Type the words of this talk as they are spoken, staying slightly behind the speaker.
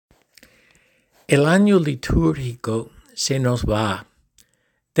El año litúrgico se nos va.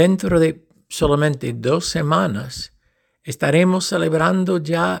 Dentro de solamente 2 semanas estaremos celebrando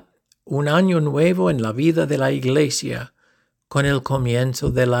ya un año nuevo en la vida de la Iglesia con el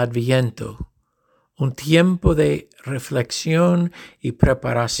comienzo del Adviento, un tiempo de reflexión y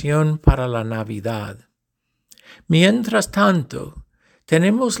preparación para la Navidad. Mientras tanto,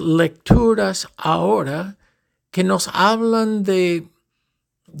 tenemos lecturas ahora que nos hablan del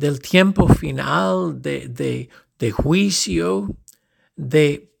tiempo final, de juicio,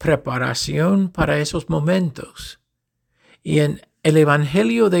 de preparación para esos momentos. Y en el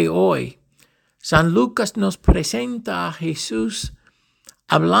Evangelio de hoy, San Lucas nos presenta a Jesús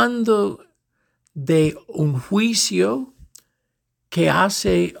hablando de un juicio que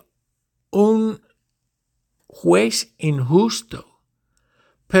hace un juez injusto,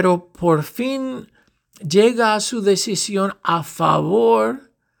 pero por fin llega a su decisión a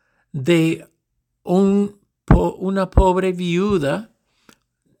favor de una pobre viuda,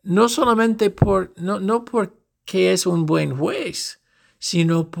 no solamente no porque es un buen juez,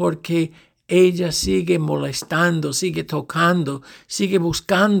 sino porque ella sigue molestando, sigue tocando, sigue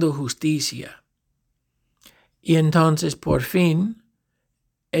buscando justicia. Y entonces, por fin,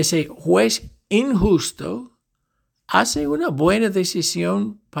 ese juez injusto hace una buena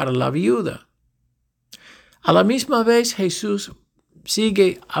decisión para la viuda. A la misma vez, Jesús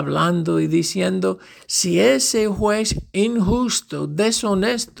sigue hablando y diciendo, si ese juez injusto,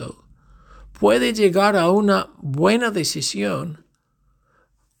 deshonesto, puede llegar a una buena decisión,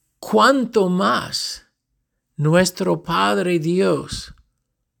 ¿cuánto más nuestro Padre Dios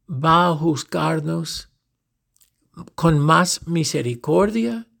va a juzgarnos con más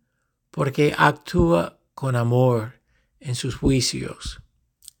misericordia? Porque actúa con amor en sus juicios.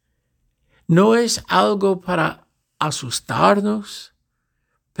 No es algo para asustarnos,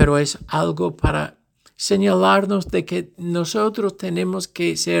 pero es algo para señalarnos de que nosotros tenemos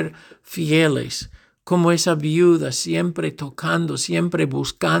que ser fieles, como esa viuda, siempre tocando, siempre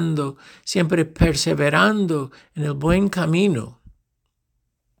buscando, siempre perseverando en el buen camino.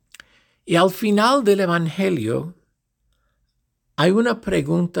 Y al final del Evangelio hay una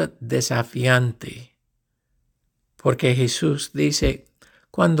pregunta desafiante, porque Jesús dice,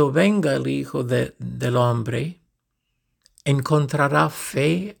 cuando venga el Hijo del Hombre, ¿encontrará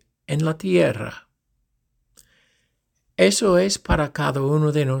fe en la tierra? Eso es para cada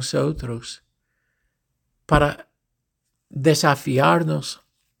uno de nosotros, para desafiarnos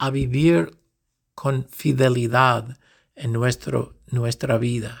a vivir con fidelidad en nuestra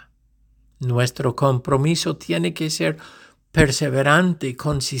vida. Nuestro compromiso tiene que ser perseverante y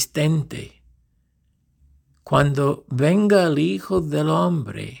consistente. Cuando venga el Hijo del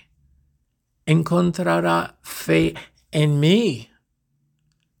Hombre, encontrará fe en mí.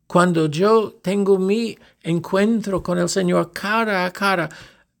 Cuando yo tengo mi encuentro con el Señor cara a cara,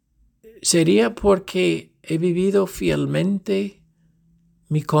 ¿sería porque he vivido fielmente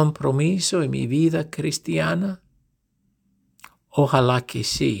mi compromiso y mi vida cristiana? Ojalá que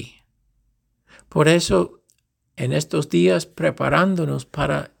sí. Por eso, en estos días preparándonos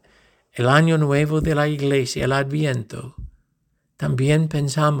para el año nuevo de la Iglesia, el Adviento, también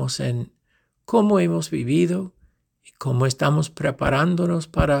pensamos en cómo hemos vivido y cómo estamos preparándonos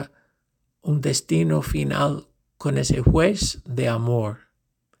para un destino final con ese juez de amor.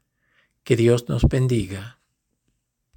 Que Dios nos bendiga.